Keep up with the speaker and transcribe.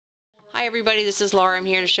Hi everybody, this is Laura. I'm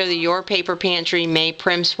here to show the Your Paper Pantry May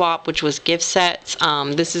Prim swap, which was gift sets.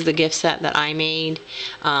 This is the gift set that I made.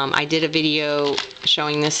 I did a video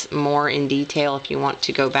showing this more in detail if you want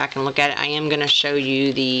to go back and look at it. I am going to show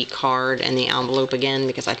you the card and the envelope again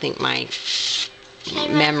because I think my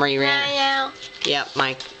memory ran out. Yep,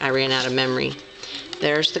 I ran out of memory.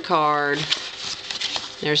 There's the card.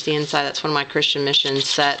 There's the inside. That's one of my Christian Mission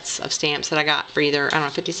sets of stamps that I got for either, I don't know,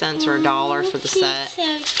 50 cents or $1 for the set.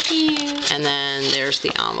 So cute. And then there's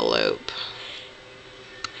the envelope.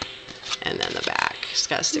 And then the back. It's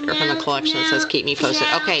got a sticker from the collection that says keep me posted.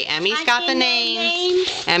 Okay, Emmy's got the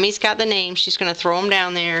names. Emmy's got the names. She's going to throw them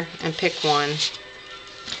down there and pick one.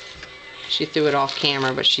 She threw it off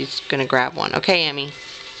camera, but she's going to grab one. Okay, Emmy.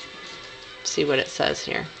 See what it says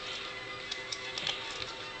here.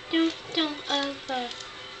 Don't over.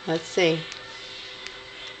 Let's see.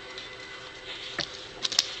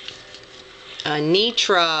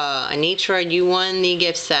 Anitra, you won the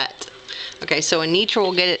gift set. Okay, so Anitra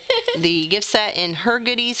will get the gift set in her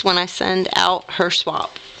goodies when I send out her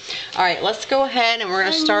swap. Alright, let's go ahead and we're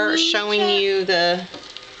going to start showing you the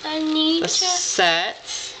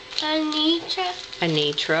sets.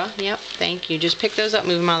 Anitra, yep, thank you. Just pick those up,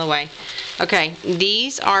 move them out of the way. Okay,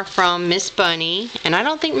 these are from Miss Bunnie, and I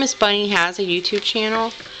don't think Miss Bunnie has a YouTube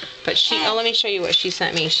channel, but let me show you what she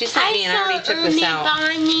sent me. She sent me, and I already took this out.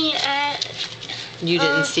 You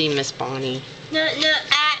didn't see Miss Bunnie. No,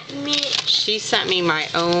 at me. She sent me my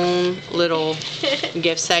own little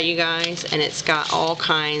gift set, you guys, and it's got all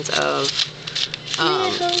kinds of,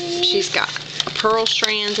 she's got pearl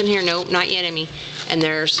strands in here. Nope, not yet, Emmy. And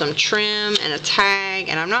there's some trim and a tag,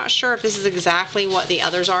 and I'm not sure if this is exactly what the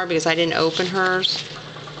others are because I didn't open hers.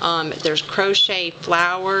 There's crochet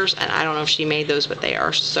flowers, and I don't know if she made those, but they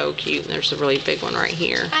are so cute. And there's a really big one right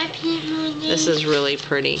here. This is really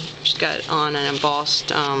pretty. She's got on an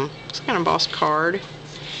embossed, it's like an embossed card.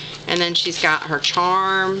 And then she's got her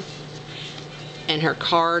charm and her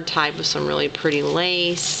card tied with some really pretty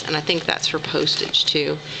lace, and I think that's for postage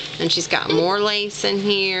too. And she's got more lace in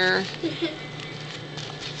here.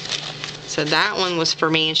 So that one was for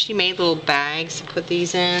me, and she made little bags to put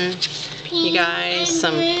these in. You guys,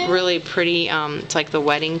 some really pretty, it's like the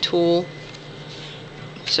wedding tool.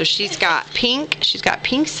 So she's got pink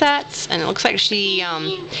sets, and it looks like she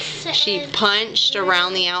punched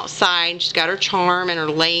around the outside. She's got her charm and her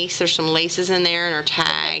lace. There's some laces in there and her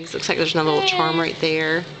tags. Looks like there's another little charm right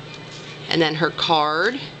there. And then her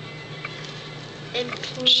card.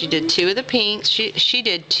 She did two of the pinks. She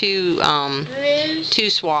did two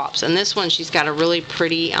swaps, and this one she's got a really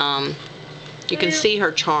pretty you can see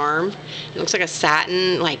her charm. It looks like a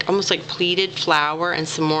satin, like almost like pleated flower, and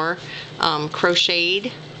some more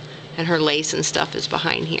crocheted, and her lace and stuff is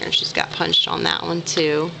behind here. She's got punched on that one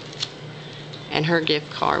too. And her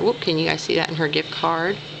gift card. Whoop, can you guys see that in her gift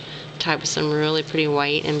card? Tied with some really pretty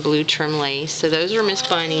white and blue trim lace. So those are Miss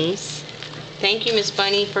Bunnie's. Thank you, Miss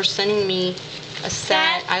Bunnie, for sending me a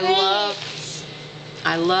set. I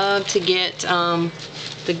love to get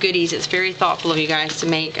the goodies. It's very thoughtful of you guys to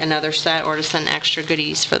make another set or to send extra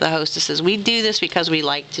goodies for the hostesses. We do this because we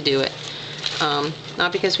like to do it,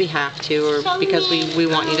 not because we have to or because we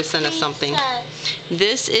want you to send us something.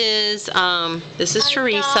 This is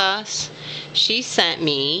Teresa. She sent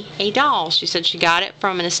me a doll. She said she got it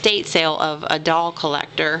from an estate sale of a doll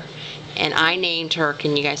collector, and I named her,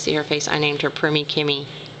 can you guys see her face? I named her Primmy Kimmy.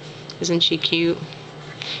 Isn't she cute?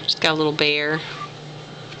 She's got a little bear.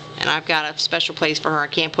 And I've got a special place for her. I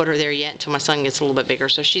can't put her there yet until my son gets a little bit bigger.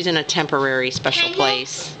 So she's in a temporary special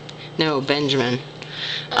place. No, Benjamin.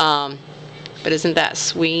 But isn't that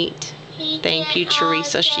sweet? Thank you,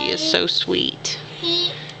 Teresa. She is so sweet.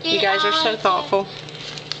 You guys are so thoughtful.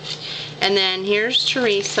 And then here's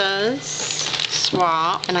Teresa's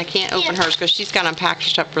swap. And I can't open hers because she's got them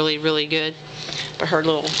packaged up really, really good. But her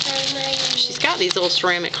little, she's got these little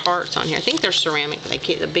ceramic hearts on here. I think they're ceramic, but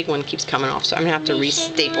the big one keeps coming off, so I'm going to have to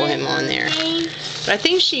re-staple him on there. But I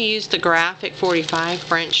think she used the Graphic 45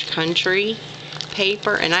 French Country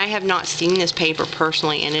paper, and I have not seen this paper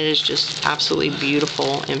personally, and it is just absolutely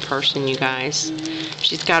beautiful in person, you guys.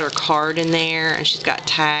 She's got her card in there, and she's got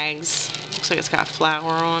tags. Looks like it's got a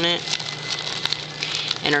flower on it.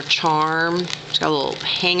 And her charm. She's got a little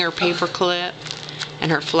hanger paper clip.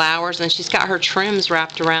 And her flowers, and she's got her trims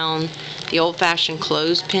wrapped around the old-fashioned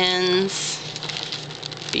clothespins.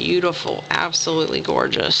 Beautiful, absolutely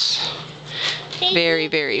gorgeous. Very,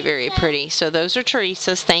 very, very pretty. So those are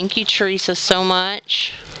Teresa's. Thank you, Teresa, so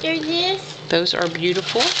much. Those are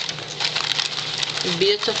beautiful.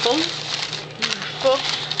 Beautiful.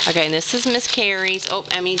 Okay, and this is Miss Carrie's. Oh,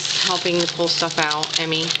 Emmy's helping to pull stuff out.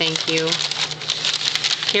 Emmy, thank you.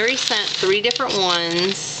 Cari sent 3 different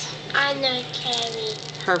ones. I know Cari.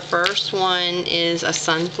 Her first one is a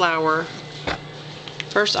sunflower.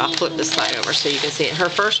 First, I'll flip this slide over so you can see it. Her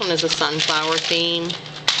first one is a sunflower theme.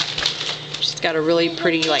 She's got a really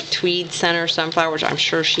pretty like tweed center sunflower, which I'm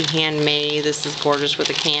sure she handmade. This is gorgeous with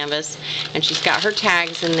the canvas. And she's got her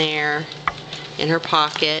tags in there, in her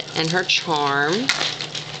pocket, and her charm.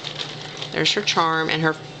 There's her charm, and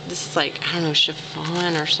her, this is like, I don't know,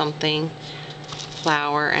 chiffon or something,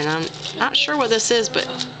 flower. And I'm not sure what this is, but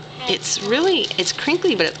it's really, it's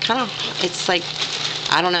crinkly, but it's kind of, it's like,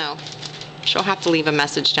 I don't know. She'll have to leave a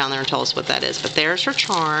message down there and tell us what that is. But there's her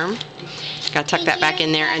charm. Got to tuck that back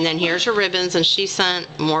in there. And then here's her ribbons, and she sent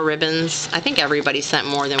more ribbons. I think everybody sent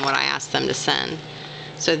more than what I asked them to send.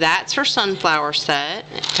 So that's her sunflower set,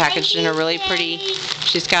 packaged in a really pretty,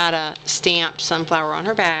 she's got a stamped sunflower on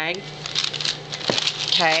her bag.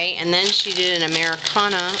 Okay, and then she did an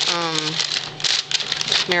Americana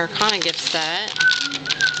gift set.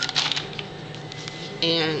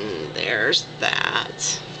 And there's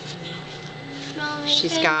that.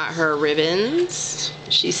 She's got her ribbons.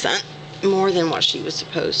 She sent more than what she was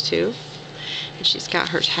supposed to. And she's got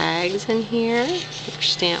her tags in here. Her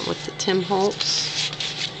stamp with the Tim Holtz.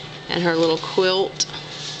 And her little quilt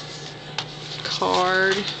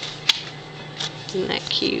card. Isn't that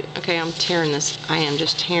cute? Okay, I'm tearing this. I am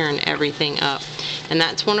just tearing everything up. And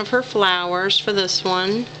that's one of her flowers for this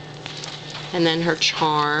one. And then her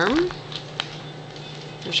charm.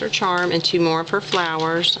 There's her charm and 2 more of her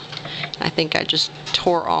flowers. I think I just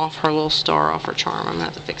tore off her little star off her charm. I'm gonna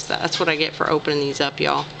have to fix that. That's what I get for opening these up,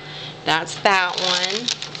 y'all. That's that one.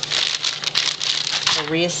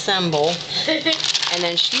 I'll reassemble. And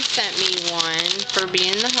then she sent me one for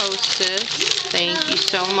being the hostess. Thank you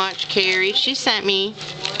so much, Cari. She sent me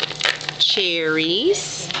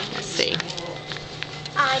cherries. Let's see.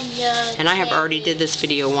 I know. And I have already did this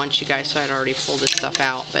video once, you guys, so I'd already pulled this stuff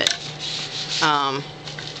out. But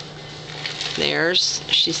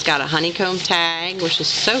she's got a honeycomb tag, which is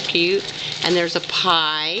so cute. And there's a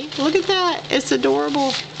pie. Look at that. It's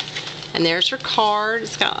adorable. And there's her card.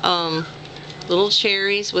 It's got little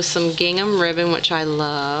cherries with some gingham ribbon, which I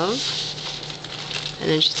love. And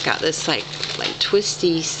then she's got this like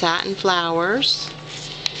twisty satin flowers.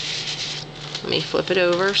 Let me flip it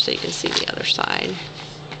over so you can see the other side.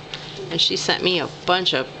 And she sent me a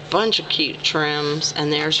bunch of cute trims,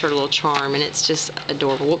 and there's her little charm, and it's just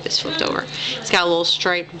adorable. Whoop, it's flipped over. It's got a little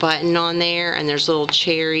striped button on there, and there's little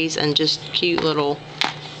cherries and just cute little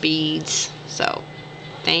beads. So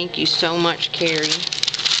thank you so much, Cari.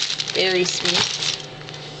 Very sweet.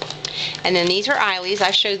 And then these are Iley's.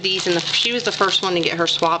 I showed these in she was the first one to get her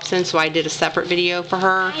swaps in, so I did a separate video for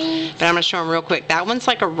her. But I'm going to show them real quick. That one's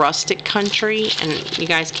like a rustic country, and you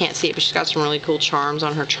guys can't see it, but she's got some really cool charms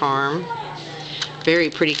on her charm.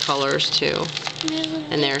 Very pretty colors, too.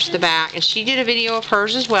 And there's the back. And she did a video of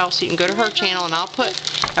hers as well, so you can go to her channel, and I'll put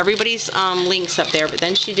everybody's links up there. But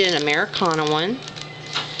then she did an Americana one.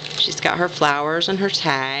 She's got her flowers and her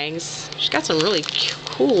tags. She's got some really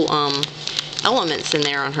cool elements in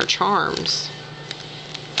there on her charms.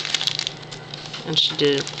 And she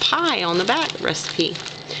did a pie on the back recipe.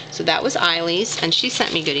 So that was Iley's, and she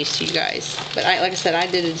sent me goodies to you guys. But like I said, I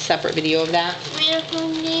did a separate video of that.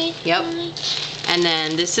 Yep. And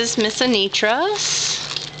then this is Miss Anitra's.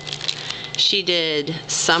 She did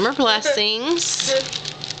Summer Blessings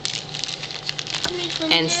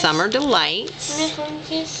and Summer Delights.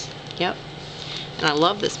 Yep. And I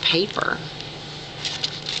love this paper.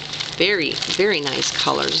 Very, very nice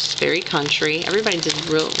colors. It's very country. Everybody did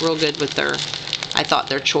real good with their, I thought,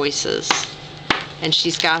 their choices. And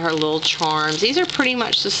she's got her little charms. These are pretty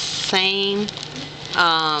much the same.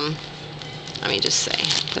 Let me just say,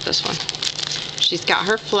 put this one. She's got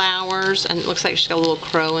her flowers, and it looks like she's got a little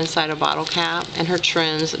crow inside a bottle cap. And her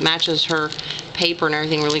trims. It matches her paper and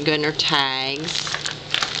everything really good, and her tags.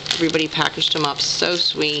 Everybody packaged them up so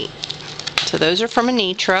sweet. So those are from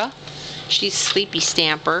Anitra. She's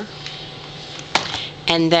Sleepy-stamper.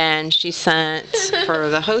 And then she sent, for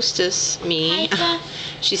the hostess, me,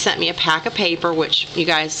 she sent me a pack of paper, which, you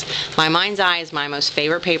guys, my Mind's Eye is my most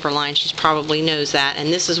favorite paper line. She probably knows that.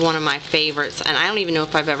 And this is one of my favorites. And I don't even know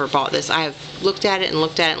if I've ever bought this. I have looked at it and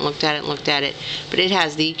looked at it and looked at it and looked at it. But it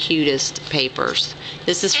has the cutest papers.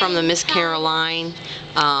 This is from the Miss Caroline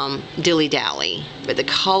Dilly Dally. But the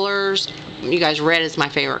colors, you guys, red is my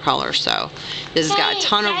favorite color. So this has got a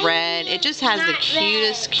ton of red. It just has the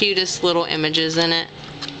cutest little images in it.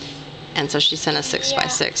 And so she sent a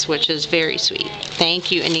 6x6, which is very sweet.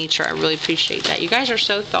 Thank you, Anitra. I really appreciate that. You guys are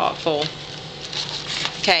so thoughtful.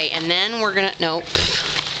 Okay, and then we're gonna, nope.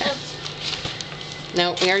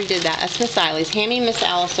 No, we already did that. That's Miss Iley's. Hand me Miss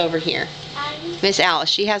Alice over here. Miss Alice,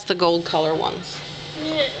 she has the gold color ones.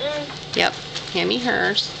 Yep, hand me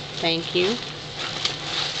hers. Thank you.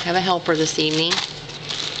 I have a helper this evening.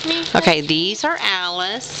 Okay, these are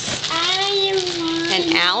Alice.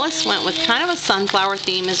 And Alice went with kind of a sunflower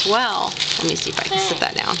theme as well. Let me see if I can sit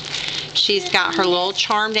that down. She's got her little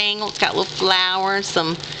charm dangle. It's got little flowers,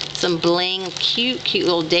 some bling, cute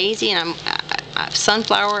little daisy, and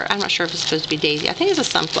sunflower. I'm not sure if it's supposed to be daisy. I think it's a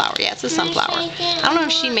sunflower. Yeah, it's a sunflower. I don't know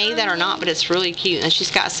if she made that or not, but it's really cute. And she's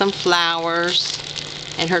got some flowers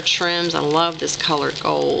and her trims. I love this colored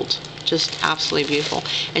gold. Just absolutely beautiful.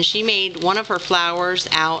 And she made one of her flowers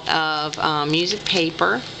out of music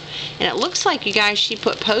paper. And it looks like, you guys, she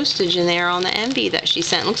put postage in there on the envy that she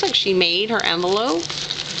sent. It looks like she made her envelope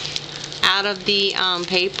out of the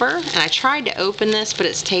paper. And I tried to open this, but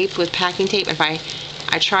it's taped with packing tape. If I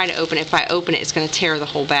try to open it, if I open it, it's going to tear the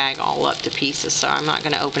whole bag all up to pieces. So I'm not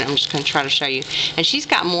going to open it. I'm just going to try to show you. And she's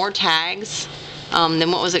got more tags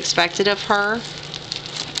than what was expected of her.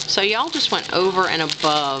 So y'all just went over and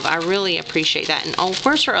above. I really appreciate that. And oh,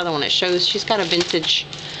 where's her other one? It shows she's got a vintage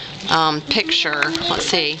picture. Let's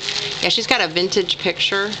see. Yeah, she's got a vintage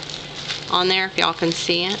picture on there, if y'all can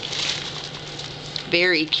see it.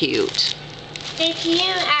 Very cute. Thank you,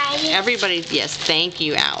 Alice. Everybody, yes, thank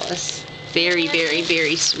you, Alice. Very, very,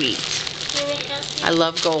 very sweet. I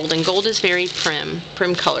love gold, and gold is very prim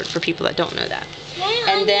colored for people that don't know that.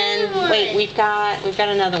 And then, wait, we've got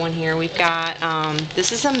another one here. We've got,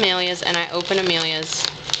 this is Amelia's, and I opened Amelia's.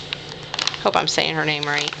 Hope I'm saying her name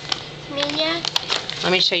right. Amelia?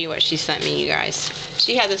 Let me show you what she sent me, you guys.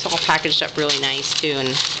 She had this all packaged up really nice, too, and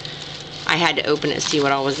I had to open it to see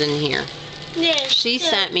what all was in here. She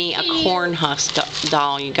sent me a corn husk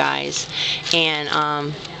doll, you guys.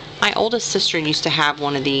 And, my oldest sister used to have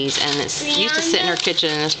one of these, and it's used to sit in her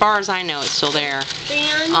kitchen, and as far as I know, it's still there.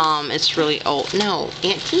 It's really old. No,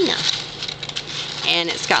 Aunt Tina. And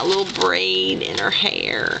it's got a little braid in her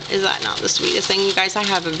hair. Is that not the sweetest thing? You guys, I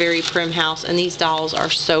have a very prim house, and these dolls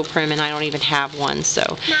are so prim, and I don't even have one,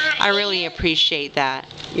 so I really appreciate that.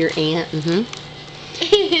 Your aunt?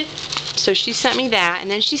 So she sent me that,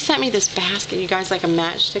 and then she sent me this basket, you guys, like a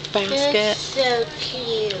matchstick basket. That's so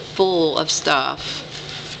cute. Full of stuff.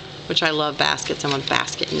 Which I love baskets. I'm a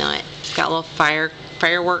basket nut. It's got a little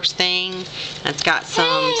fireworks thing. And it's got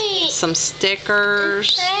some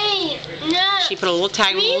stickers. She put a little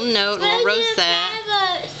tag, a little note, a little rosette.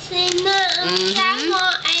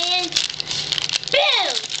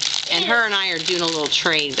 And her and I are doing a little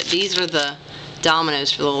trade, but these are the dominoes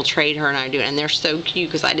for the little trade her and I are doing, and they're so cute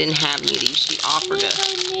because I didn't have any of these. She offered to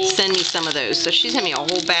send me some of those, so she sent me a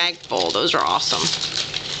whole bag full. Those are awesome.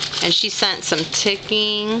 And she sent some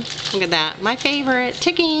ticking. Look at that. My favorite.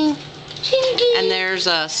 Ticking. And there's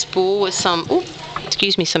a spool with some,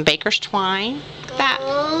 some baker's twine. Look at that.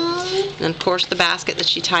 And of course the basket that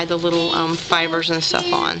she tied the little fibers and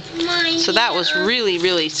stuff on. So that was really,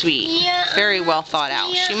 really sweet. Very well thought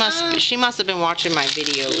out. She must have been watching my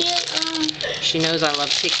videos. She knows I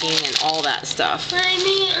love ticking and all that stuff.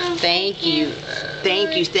 Thank you.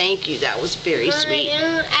 Thank you, thank you. That was very sweet.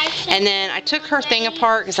 And then I took her thing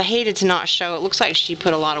apart because I hated to not show. It looks like she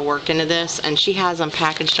put a lot of work into this, and she has them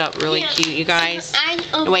packaged up really cute, you guys.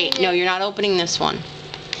 Wait, no, you're not opening this one.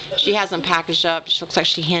 She has them packaged up. She looks like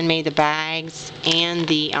she handmade the bags and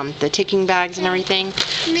the ticking bags and everything.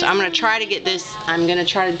 So I'm going to try to get this. I'm going to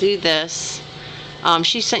try to do this.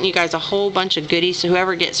 She sent you guys a whole bunch of goodies, so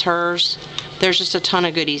whoever gets hers, there's just a ton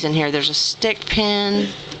of goodies in here. There's a stick pin.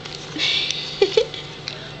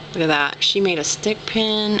 Look at that. She made a stick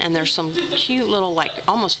pin, and there's some cute little, like,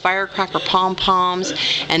 almost firecracker pom-poms,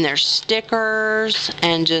 and there's stickers,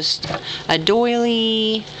 and just a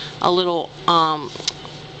doily, a little,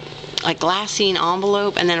 like, glassine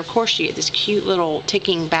envelope, and then, of course, you get this cute little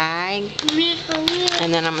ticking bag.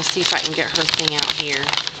 And then I'm going to see if I can get her thing out here.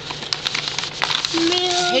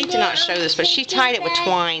 I hate to not show this, but she tied it with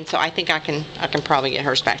twine, so I think I can probably get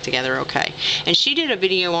hers back together okay. And she did a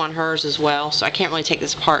video on hers as well, so I can't really take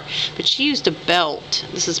this apart. But she used a belt.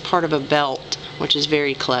 This is part of a belt, which is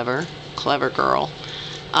very clever. Clever girl.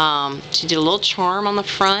 She did a little charm on the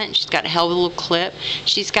front. She's got a hell of a little clip.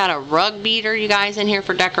 She's got a rug beater, you guys, in here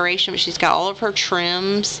for decoration. But she's got all of her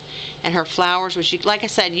trims and her flowers, which, like I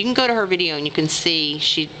said, you can go to her video and you can see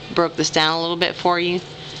she broke this down a little bit for you.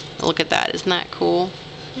 Look at that. Isn't that cool?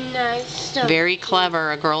 Nice. Very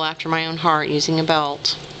clever. A girl after my own heart using a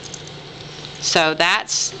belt. So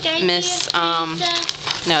that's Miss,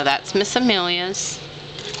 no, that's Miss Amelia's.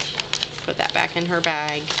 Put that back in her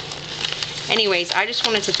bag. Anyways, I just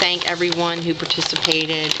wanted to thank everyone who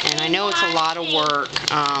participated, and I know it's a lot of work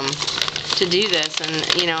to do this,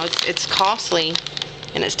 and you know, it's costly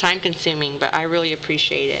and it's time consuming, but I really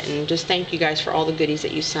appreciate it, and just thank you guys for all the goodies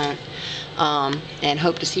that you sent, and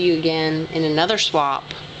hope to see you again in another swap.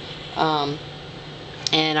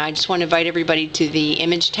 And I just want to invite everybody to the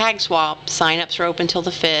image tag swap. Sign-ups are open till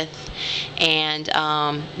the 5th, and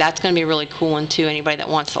that's going to be a really cool one too. Anybody that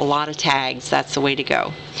wants a lot of tags, that's the way to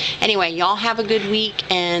go. Anyway, y'all have a good week,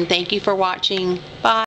 and thank you for watching. Bye.